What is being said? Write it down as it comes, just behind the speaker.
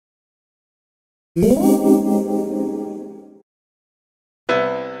Welcome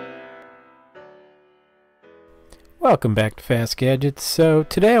back to FastGadgets. So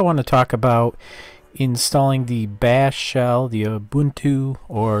today I want to talk about installing the Bash shell, the Ubuntu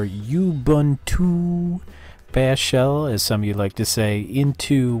Bash shell, as some of you like to say,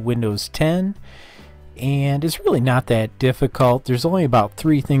 into Windows 10. And it's really not that difficult. There's only about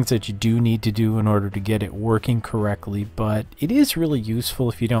 3 things that you do need to do in order to get it working correctly, but it is really useful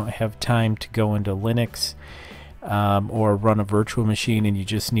if you don't have time to go into Linux or run a virtual machine and you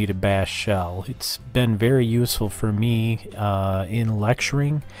just need a Bash shell. It's been very useful for me in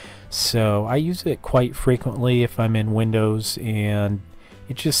lecturing, so I use it quite frequently if I'm in Windows, and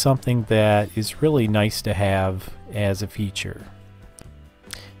it's just something that is really nice to have as a feature.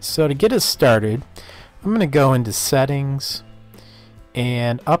 So to get us started, I'm going to go into Settings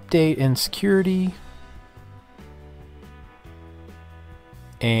and Update and Security,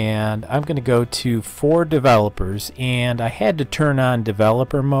 and I'm going to go to For Developers, and I had to turn on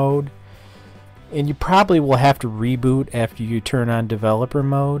developer mode, and you probably will have to reboot after you turn on developer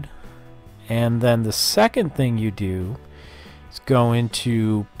mode. And then the second thing you do is go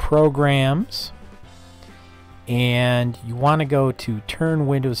into Programs, and you want to go to Turn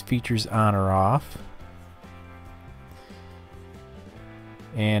Windows Features On or Off,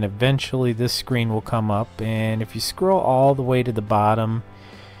 and eventually this screen will come up, and if you scroll all the way to the bottom,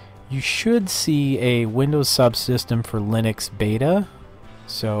 you should see a Windows subsystem for Linux beta.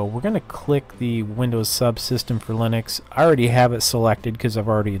 So we're going to click the Windows subsystem for Linux. I already have it selected because I've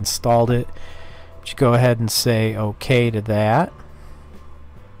already installed it. Just go ahead and say OK to that.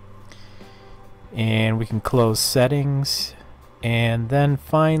 And we can close Settings. And then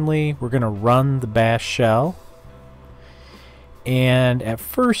finally we're going to run the Bash shell. And at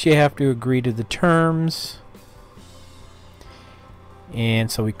first you have to agree to the terms.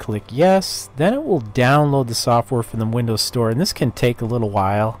 And so we click yes. Then it will download the software from the Windows Store, and this can take a little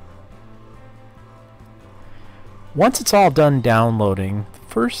while. Once it's all done downloading, the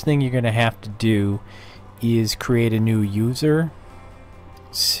first thing you're going to have to do is create a new user.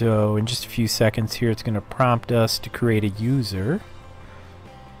 So in just a few seconds here, it's going to prompt us to create a user.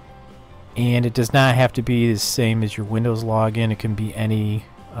 And it does not have to be the same as your Windows login. It can be any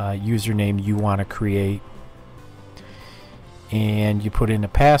username you want to create. And you put in a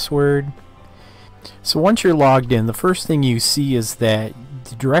password. So once you're logged in, the first thing you see is that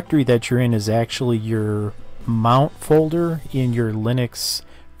the directory that you're in is actually your mount folder in your Linux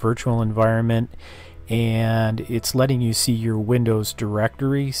virtual environment, and it's letting you see your Windows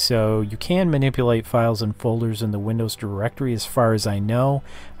directory. So you can manipulate files and folders in the Windows directory as far as I know.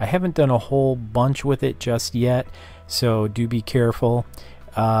 I haven't done a whole bunch with it just yet, so do be careful.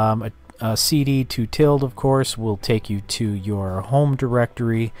 CD to tilde, of course, will take you to your home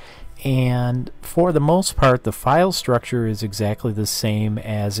directory, and for the most part the file structure is exactly the same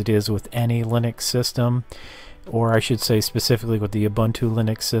as it is with any Linux system, or I should say specifically with the Ubuntu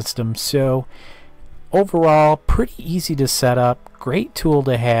Linux system. So overall, pretty easy to set up, great tool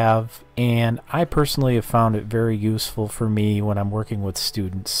to have, and I personally have found it very useful for me when I'm working with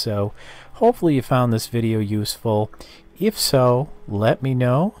students. So hopefully you found this video useful. If so, let me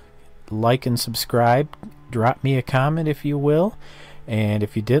know. Like and subscribe, drop me a comment if you will, and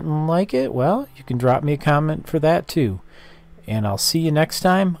if you didn't like it, well, you can drop me a comment for that too. And I'll see you next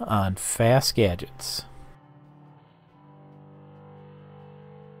time on FastGadgets.